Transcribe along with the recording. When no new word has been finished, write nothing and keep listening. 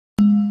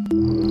This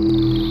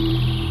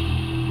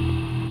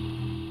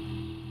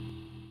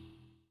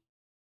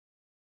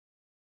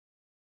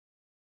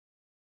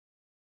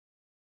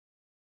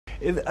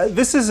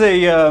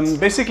is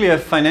basically a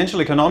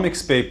financial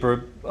economics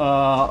paper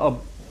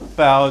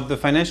about the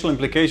financial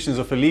implications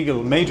of a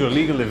major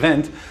legal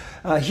event.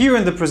 Here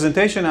in the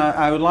presentation,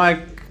 I would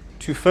like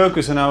to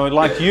focus, and I would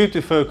like you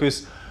to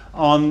focus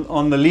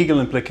on the legal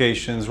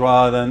implications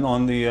rather than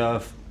on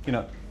the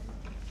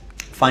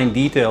fine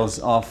details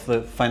of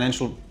the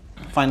finance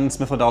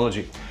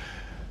methodology.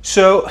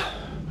 So,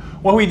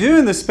 what we do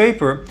in this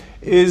paper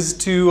is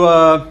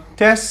to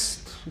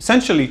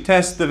essentially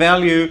test the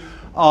value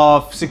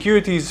of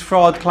securities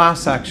fraud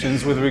class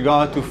actions with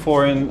regard to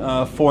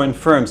foreign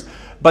firms.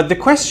 But the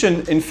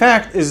question, in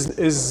fact,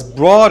 is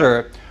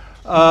broader.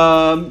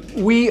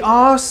 We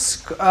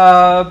ask,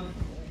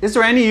 is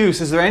there any use,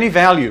 is there any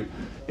value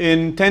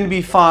in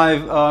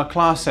 10b-5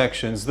 class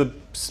actions? The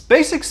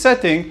basic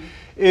setting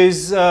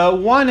is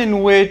one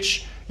in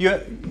which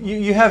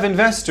you have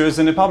investors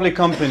in a public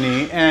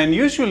company, and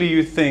usually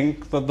you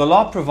think that the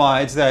law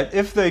provides that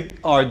if they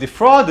are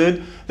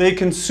defrauded, they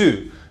can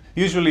sue,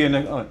 usually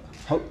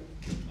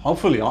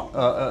hopefully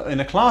in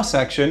a class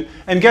action,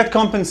 and get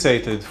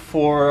compensated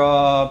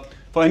for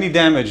any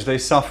damage they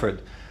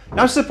suffered.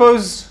 Now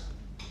suppose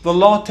the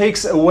law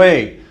takes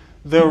away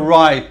the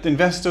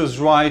investors'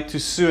 right to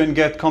sue and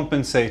get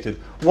compensated.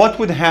 What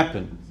would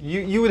happen?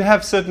 You would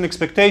have certain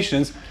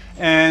expectations,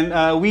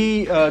 and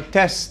we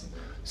test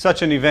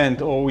such an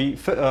event, or we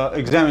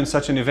examine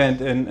such an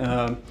event in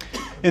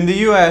the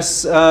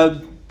US.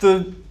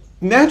 The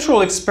natural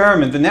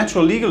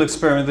legal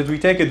experiment that we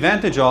take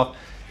advantage of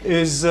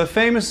is a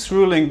famous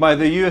ruling by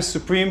the US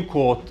Supreme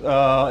Court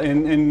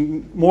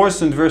in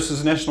Morrison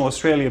versus National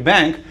Australia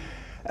Bank,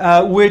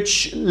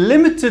 which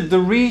limited the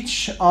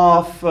reach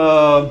of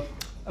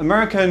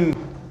American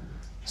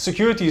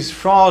securities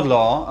fraud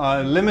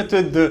law,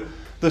 limited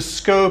the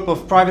scope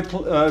of private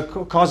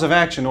cause of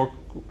action or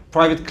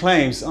private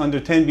claims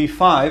under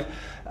 10b-5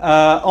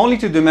 only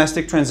to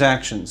domestic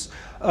transactions.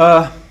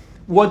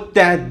 What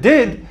that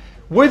did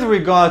with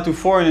regard to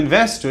foreign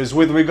investors,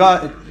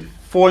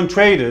 foreign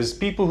traders,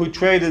 people who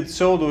traded,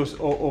 sold,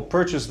 or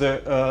purchased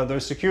their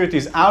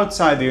securities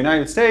outside the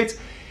United States,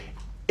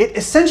 it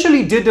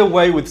essentially did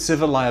away with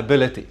civil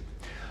liability.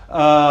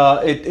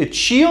 It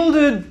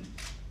shielded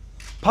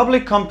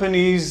public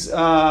companies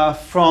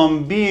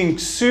from being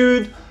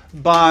sued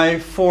by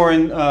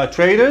foreign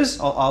traders.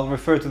 I'll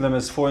refer to them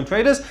as foreign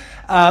traders.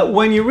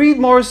 When you read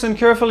Morrison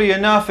carefully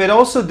enough, it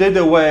also did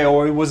away,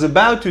 or it was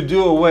about to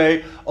do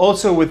away,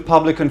 also with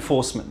public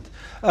enforcement.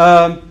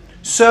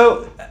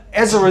 So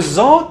as a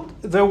result,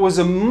 there was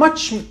a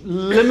much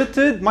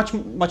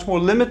more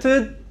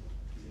limited,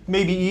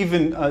 maybe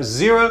even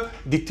zero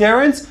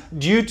deterrence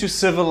due to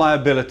civil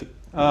liability.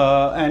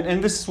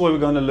 And this is where we're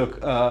going to look.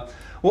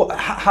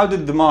 How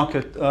did the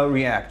market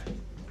react?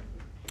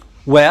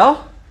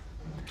 Well,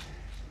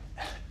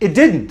 it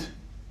didn't.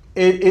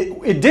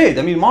 It did.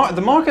 I mean,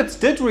 the markets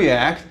did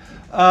react,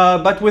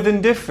 but with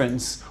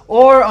indifference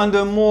or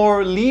under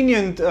more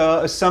lenient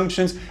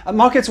assumptions.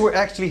 Markets were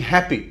actually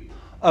happy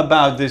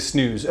about this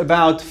news,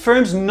 about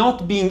firms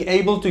not being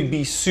able to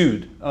be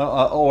sued,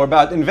 or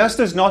about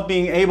investors not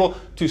being able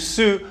to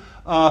sue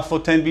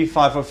for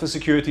 10b-5 or for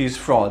securities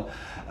fraud,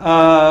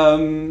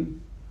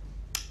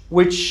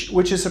 which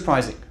is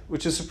surprising.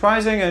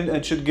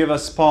 And should give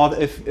us pause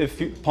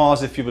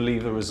if you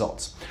believe the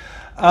results.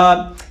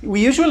 We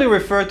usually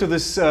refer to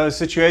this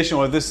situation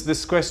or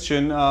this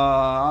question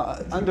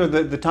under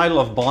the title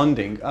of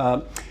bonding.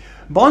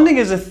 Bonding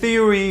is a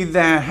theory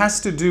that has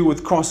to do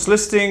with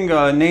cross-listing,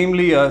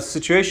 namely a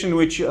situation in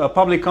which a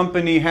public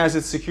company has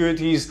its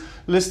securities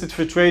listed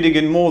for trading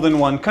in more than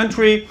one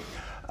country.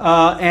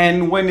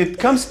 And when it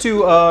comes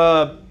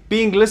to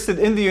being listed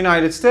in the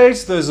United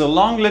States, there's a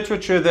long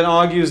literature that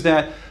argues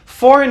that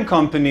foreign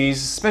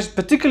companies,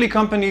 particularly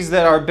companies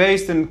that are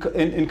based in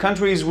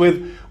countries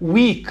with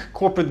weak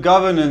corporate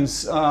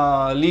governance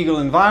legal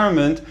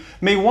environment,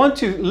 may want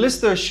to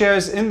list their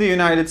shares in the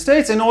United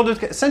States in order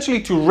essentially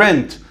to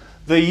rent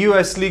the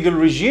US legal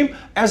regime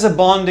as a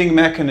bonding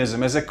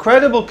mechanism, as a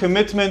credible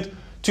commitment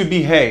to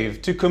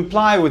behave, to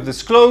comply with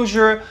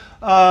disclosure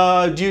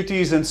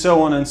duties, and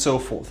so on and so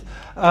forth.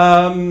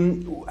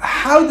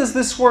 How does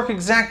this work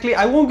exactly?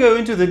 I won't go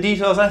into the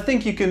details. I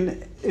think you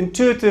can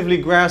intuitively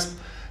grasp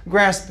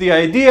the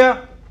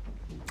idea.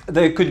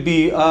 There could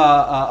be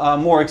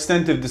more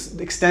extensive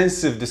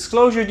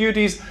disclosure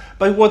duties,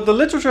 but what the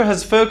literature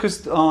has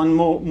focused on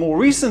more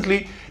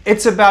recently,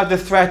 it's about the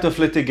threat of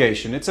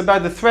litigation. It's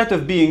about the threat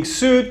of being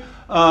sued,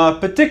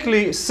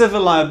 particularly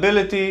civil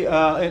liability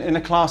in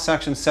a class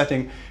action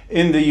setting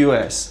in the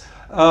US.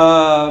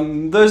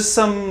 There's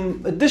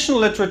some additional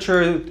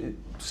literature,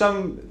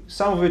 some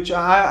of which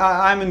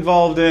I'm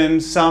involved in,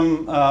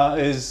 some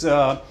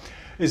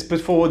is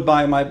put forward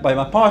by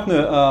my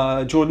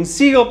partner, Jordan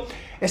Siegel.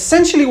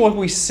 Essentially what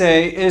we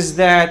say is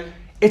that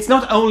it's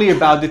not only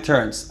about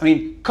deterrence. I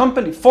mean,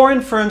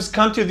 foreign firms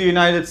come to the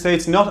United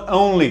States not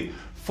only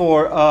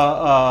for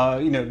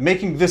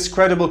making this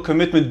credible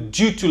commitment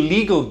due to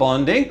legal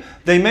bonding.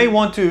 They may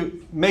want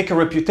to make a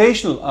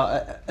reputational,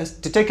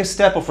 to take a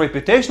step of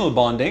reputational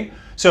bonding.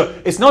 So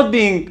it's not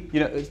being,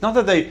 it's not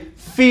that they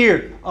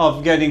fear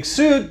of getting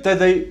sued, that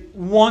they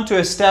want to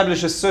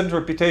establish a certain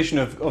reputation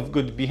of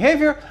good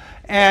behavior.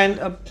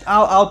 And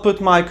I'll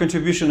put my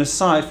contribution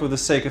aside for the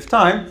sake of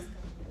time.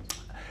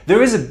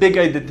 There is a big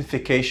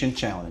identification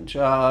challenge,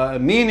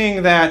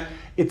 meaning that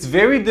it's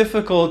very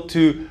difficult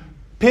to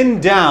pin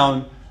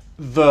down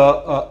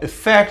the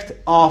effect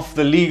of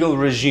the legal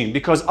regime,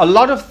 because a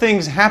lot of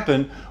things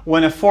happen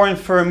when a foreign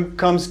firm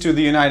comes to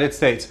the United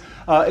States.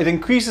 It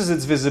increases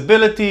its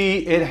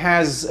visibility, it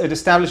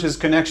establishes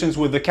connections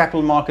with the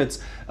capital markets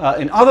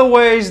in other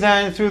ways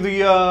than through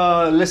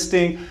the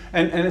listing,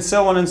 and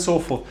so on and so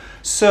forth.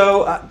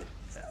 So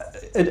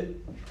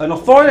an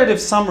authoritative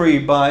summary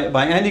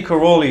by Andy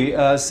Caroli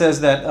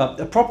says that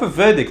a proper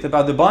verdict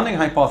about the bonding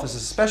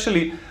hypothesis,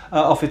 especially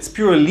of its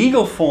pure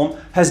legal form,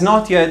 has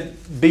not yet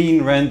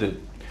been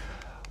rendered.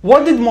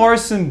 What did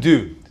Morrison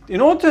do? In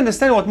order to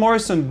understand what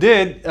Morrison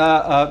did,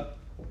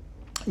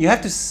 you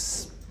have to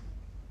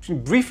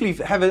briefly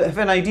have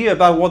an idea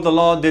about what the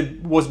law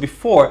was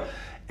before.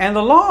 And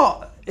the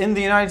law in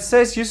the United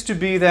States used to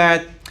be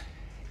that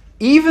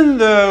even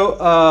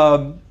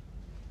though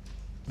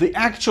the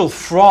actual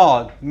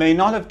fraud may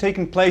not have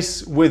taken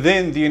place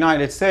within the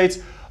United States,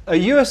 a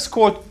U.S.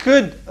 court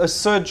could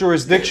assert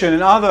jurisdiction,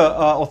 and other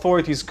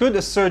authorities could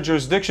assert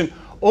jurisdiction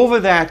over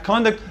that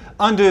conduct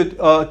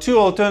under two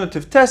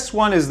alternative tests.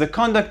 One is the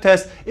conduct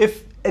test.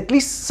 If at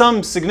least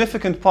some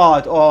significant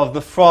part of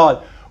the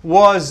fraud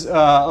was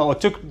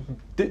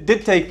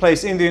did take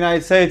place in the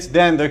United States,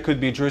 then there could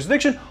be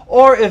jurisdiction.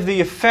 Or if the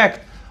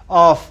effect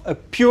of a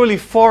purely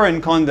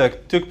foreign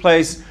conduct took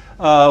place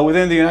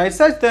within the United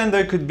States, then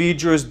there could be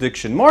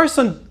jurisdiction.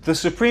 The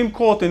Supreme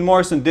Court in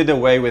Morrison did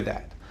away with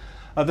that.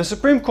 The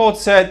Supreme Court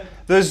said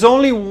there's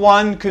only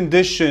one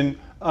condition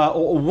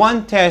or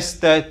one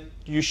test that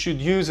you should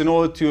use in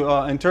order to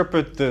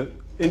interpret the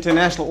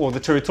international or the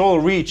territorial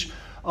reach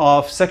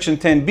of Section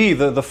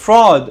 10b, the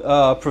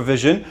fraud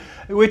provision,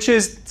 which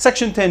is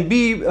Section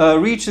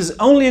 10b reaches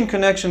only in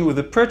connection with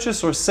the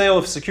purchase or sale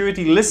of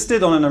security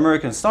listed on an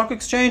American stock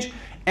exchange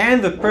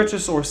and the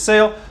purchase or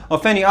sale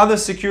of any other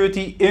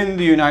security in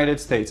the United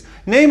States.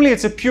 Namely,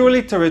 it's a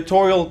purely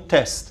territorial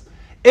test.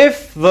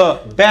 If the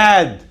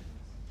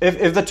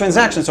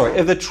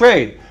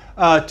trade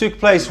took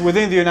place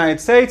within the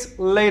United States,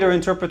 later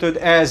interpreted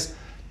as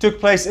took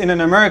place in on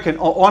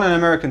an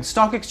American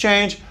stock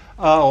exchange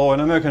or an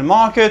American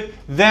market,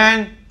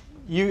 then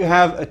you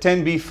have a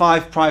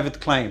 10b-5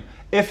 private claim.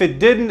 If it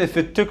didn't, if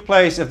the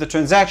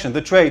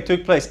trade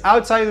took place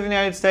outside of the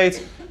United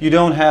States, you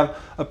don't have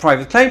a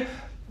private claim.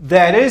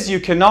 That is,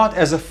 you cannot,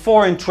 as a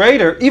foreign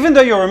trader, even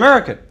though you're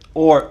American,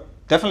 or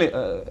definitely,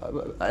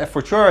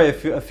 for sure,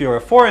 if you're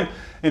a foreign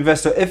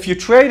investor, if you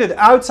traded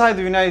outside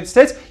the United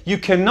States, you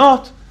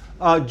cannot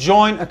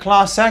join a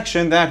class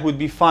action that would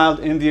be filed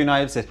in the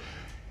United States.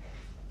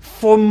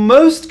 For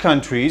most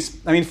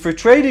countries, for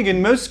trading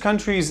in most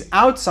countries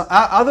outside,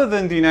 other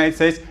than the United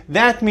States,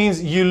 that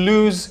means you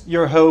lose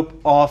your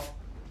hope of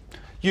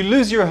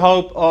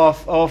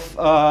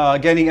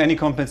getting any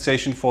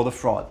compensation for the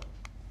fraud.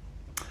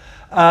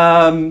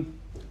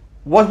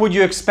 What would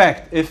you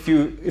expect if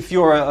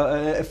you're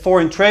a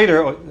foreign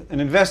trader or an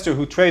investor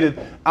who traded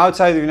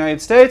outside the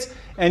United States,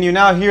 and you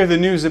now hear the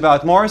news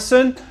about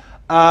Morrison?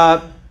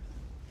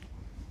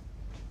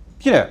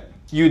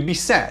 You'd be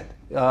sad.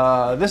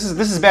 This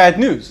is bad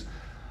news.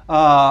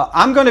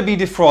 I'm going to be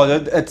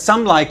defrauded at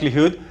some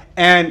likelihood,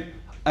 and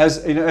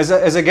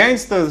as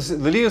against the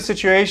legal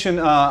situation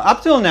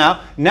up till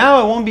now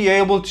I won't be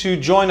able to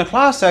join a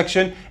class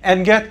action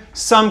and get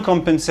some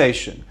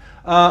compensation.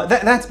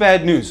 That's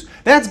bad news.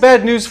 That's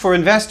bad news for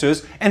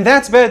investors, and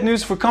that's bad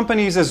news for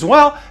companies as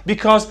well,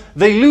 because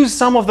they lose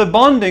some of the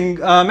bonding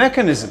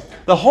mechanism.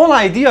 The whole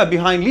idea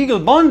behind legal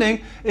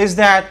bonding is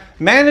that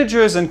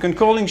managers and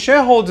controlling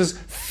shareholders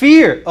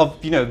fear of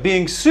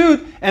being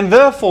sued, and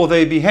therefore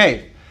they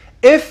behave.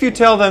 If you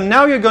tell them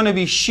now you're going to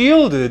be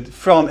shielded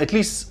from at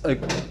least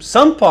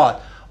some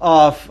part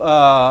of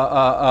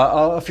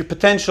your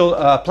potential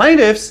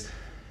plaintiffs,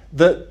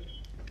 the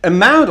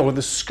amount or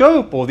the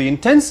scope or the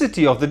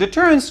intensity of the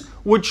deterrence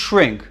would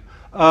shrink,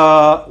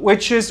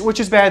 which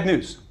is bad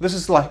news. This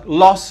is like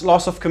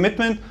loss of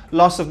commitment,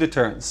 loss of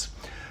deterrence.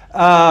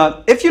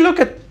 If you look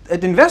at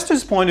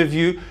investors' point of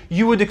view,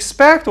 you would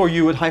expect, or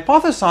you would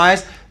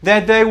hypothesize,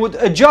 that they would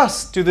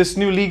adjust to this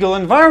new legal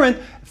environment.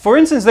 For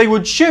instance, they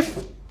would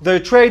shift their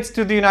trades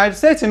to the United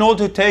States in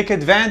order to take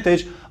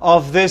advantage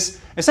of this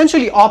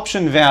essentially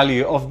option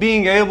value of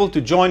being able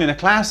to join in a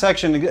class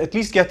action and at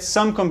least get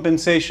some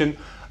compensation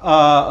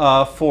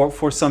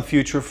for some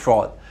future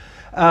fraud.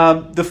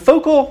 The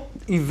focal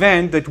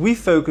event that we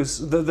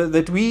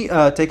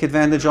take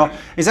advantage of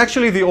is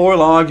actually the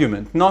oral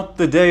argument, not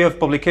the day of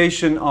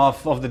publication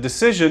of the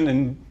decision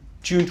in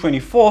June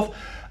 24th,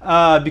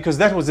 because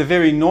that was a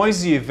very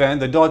noisy event.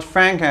 The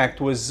Dodd-Frank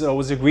Act was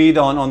agreed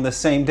on the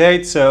same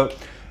date, so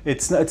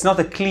it's not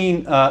a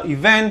clean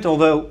event,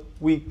 although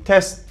we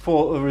test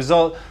for a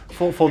result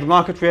for the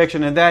market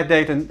reaction at that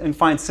date and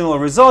find similar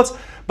results.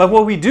 But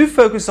what we do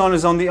focus on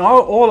is on the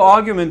all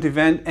argument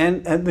event,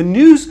 and the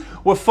news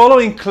were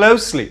following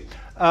closely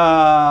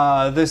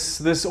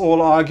this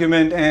all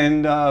argument,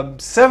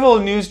 and several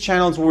news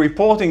channels were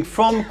reporting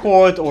from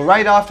court or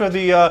right after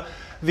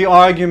the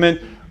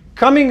argument,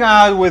 coming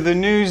out with the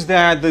news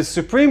that the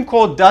Supreme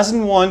Court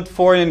doesn't want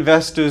foreign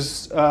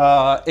investors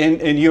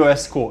in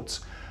U.S. courts.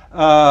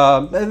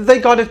 They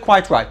got it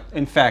quite right,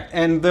 in fact,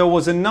 and there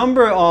was a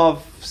number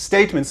of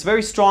statements,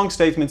 very strong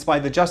statements by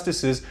the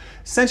justices,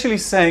 essentially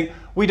saying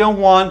we don't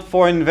want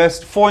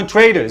foreign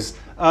traders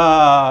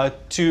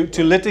to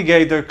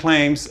litigate their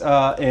claims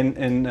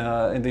in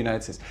the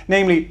United States.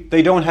 Namely,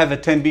 they don't have a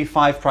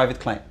 10b-5 private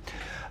claim.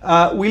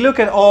 We look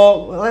at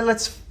all.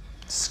 Let's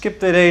skip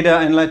the data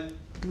and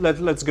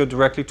let's go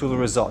directly to the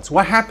results.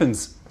 What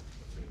happens?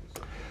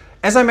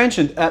 As I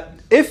mentioned,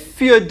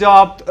 if you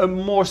adopt a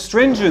more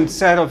stringent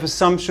set of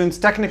assumptions,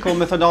 technical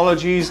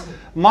methodologies,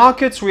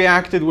 markets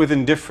reacted with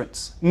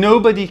indifference.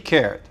 Nobody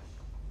cared.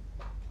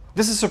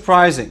 This is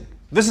surprising.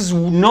 This is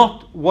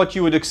not what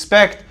you would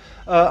expect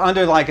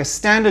under like a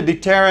standard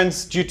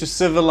deterrence due to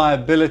civil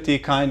liability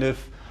kind of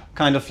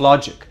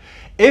logic.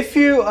 If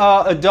you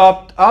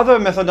adopt other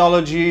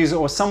methodologies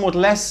or somewhat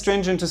less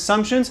stringent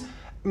assumptions,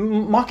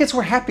 markets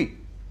were happy.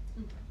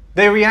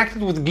 They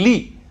reacted with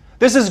glee.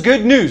 This is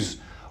good news.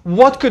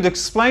 What could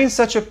explain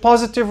such a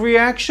positive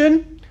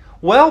reaction?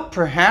 Well,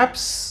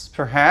 perhaps,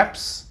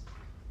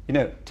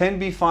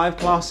 10b-5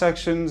 class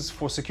actions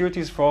for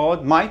securities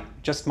fraud might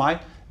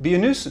be a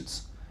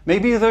nuisance.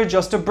 Maybe they're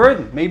just a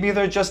burden. Maybe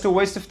they're just a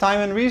waste of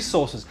time and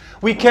resources.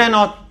 We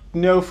cannot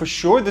know for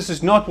sure. This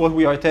is not what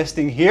we are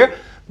testing here,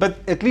 but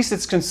at least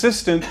it's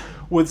consistent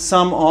with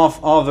some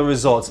of the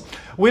results.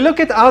 We look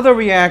at other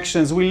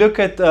reactions. We look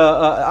at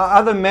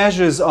other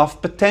measures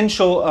of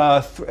potential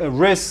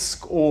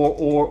risk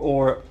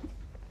or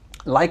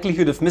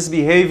likelihood of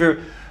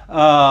misbehavior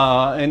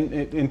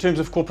in terms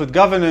of corporate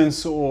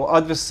governance or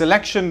adverse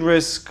selection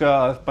risk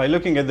by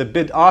looking at the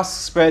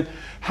bid-ask spread.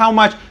 How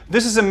much,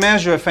 this is a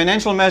measure, a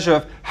financial measure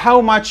of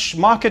how much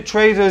market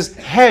traders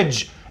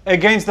hedge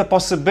against the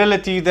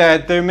possibility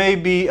that there may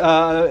be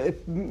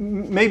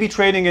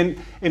trading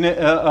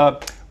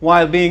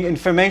while being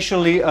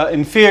informationally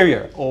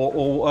inferior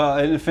or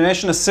an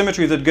information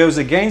asymmetry that goes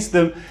against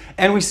them,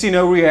 and we see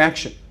no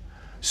reaction.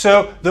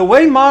 So the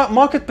way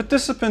market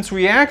participants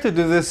reacted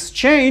to this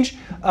change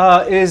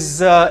is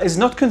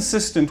not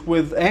consistent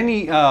with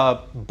any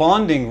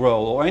bonding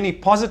role or any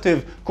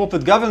positive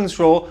corporate governance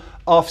role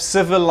of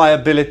civil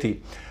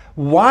liability.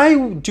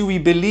 Why do we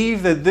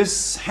believe that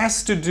this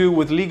has to do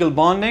with legal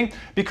bonding?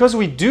 Because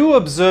we do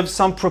observe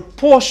some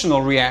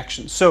proportional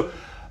reactions. So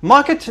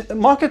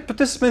market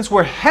participants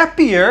were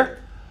happier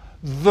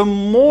the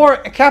more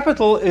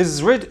capital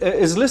is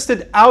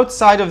listed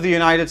outside of the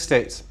United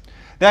States.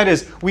 That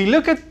is, we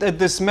look at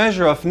this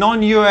measure of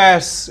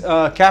non-US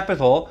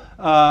capital,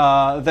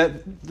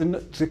 that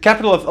the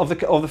capital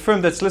of the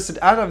firm that's listed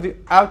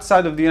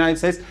outside of the United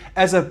States,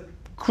 as a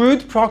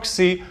crude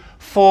proxy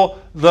for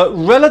the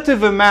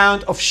relative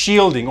amount of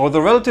shielding or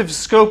the relative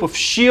scope of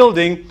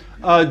shielding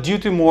due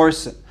to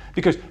Morrison.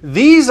 Because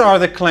these are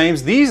the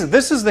claims,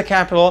 this is the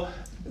capital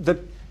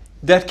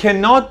that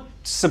cannot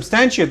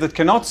substantiate, that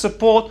cannot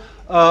support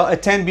a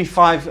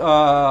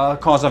 10b-5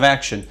 cause of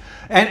action.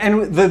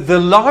 And the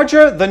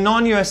larger the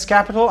non-US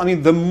capital, I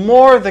mean, the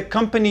more the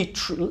company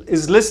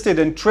is listed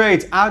and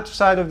trades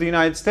outside of the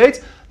United States,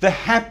 the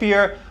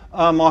happier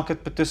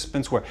market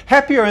participants were.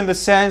 Happier in the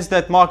sense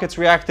that markets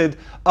reacted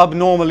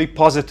abnormally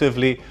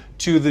positively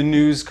to the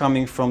news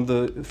coming from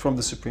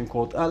the Supreme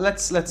Court.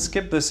 Let's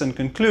skip this and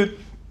conclude.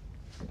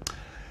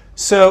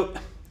 So,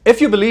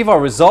 if you believe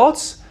our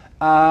results,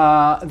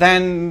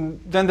 then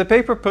the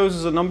paper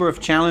poses a number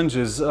of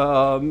challenges,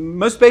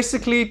 most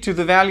basically to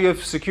the value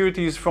of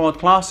securities fraud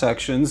class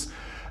actions,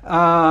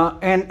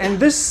 and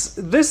this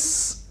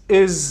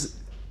is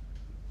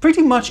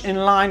pretty much in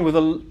line with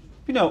a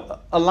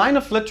line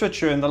of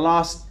literature in the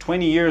last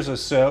 20 years or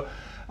so,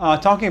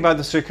 talking about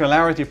the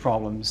circularity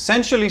problem,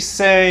 essentially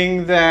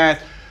saying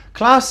that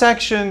class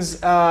actions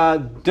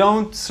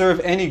don't serve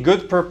any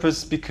good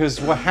purpose, because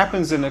what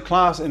happens in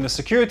a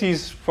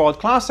securities fraud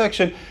class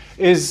action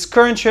is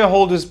current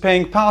shareholders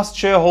paying past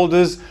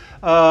shareholders,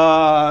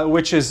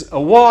 which is a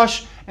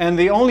wash, and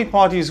the only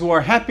parties who are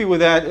happy with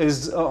that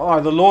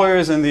are the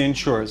lawyers and the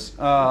insurers.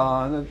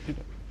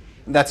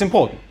 That's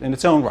important in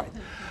its own right.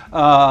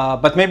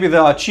 But maybe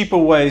there are cheaper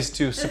ways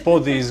to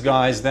support these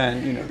guys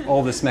than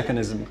all this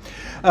mechanism.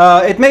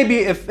 It may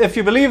be, if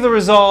you believe the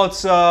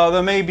results,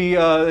 it may be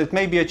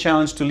a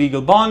challenge to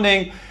legal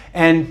bonding,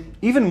 and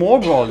even more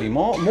broadly,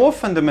 more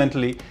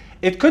fundamentally,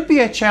 it could be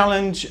a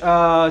challenge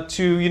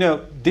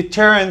to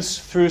deterrence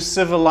through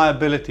civil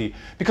liability.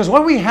 Because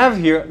what we have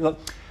here,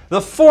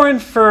 the foreign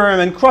firm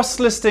and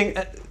cross-listing,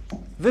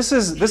 this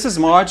is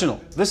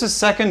marginal. This is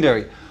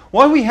secondary.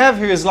 What we have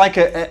here is like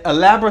a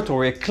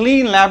laboratory, a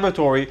clean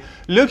laboratory,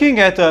 looking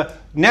at a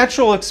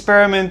natural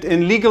experiment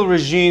in legal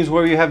regimes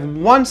where you have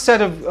one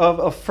set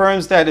of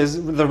firms that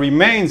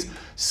remains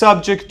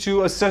subject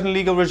to a certain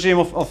legal regime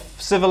of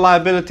civil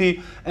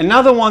liability,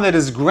 another one that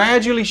is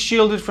gradually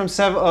shielded from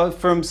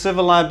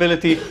civil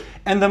liability,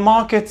 and the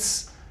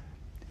markets,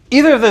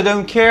 either they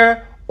don't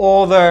care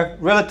or they're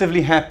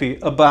relatively happy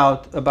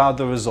about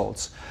the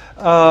results.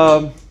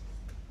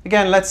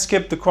 Again, let's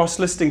skip the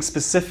cross-listing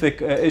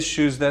specific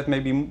issues that may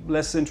be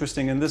less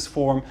interesting in this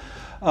forum.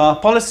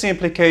 Policy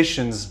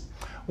implications.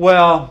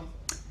 Well,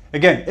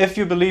 again, if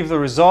you believe the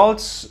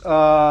results,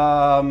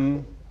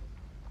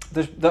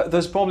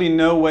 there's probably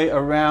no way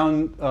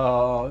around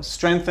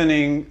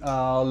strengthening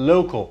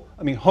local,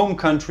 home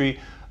country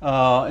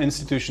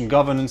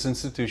governance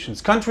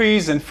institutions.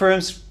 Countries and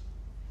firms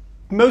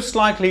most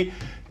likely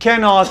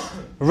cannot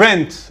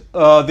rent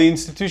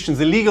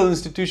the legal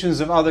institutions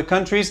of other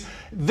countries.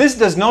 This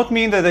does not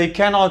mean that they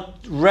cannot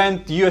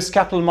rent US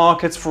capital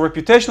markets for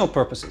reputational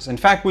purposes. In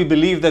fact, we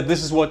believe that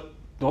this is what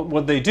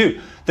they do.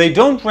 They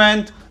don't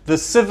rent the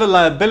civil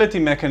liability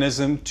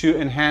mechanism to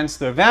enhance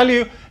their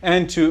value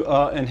and to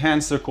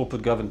enhance their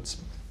corporate governance.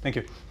 Thank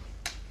you.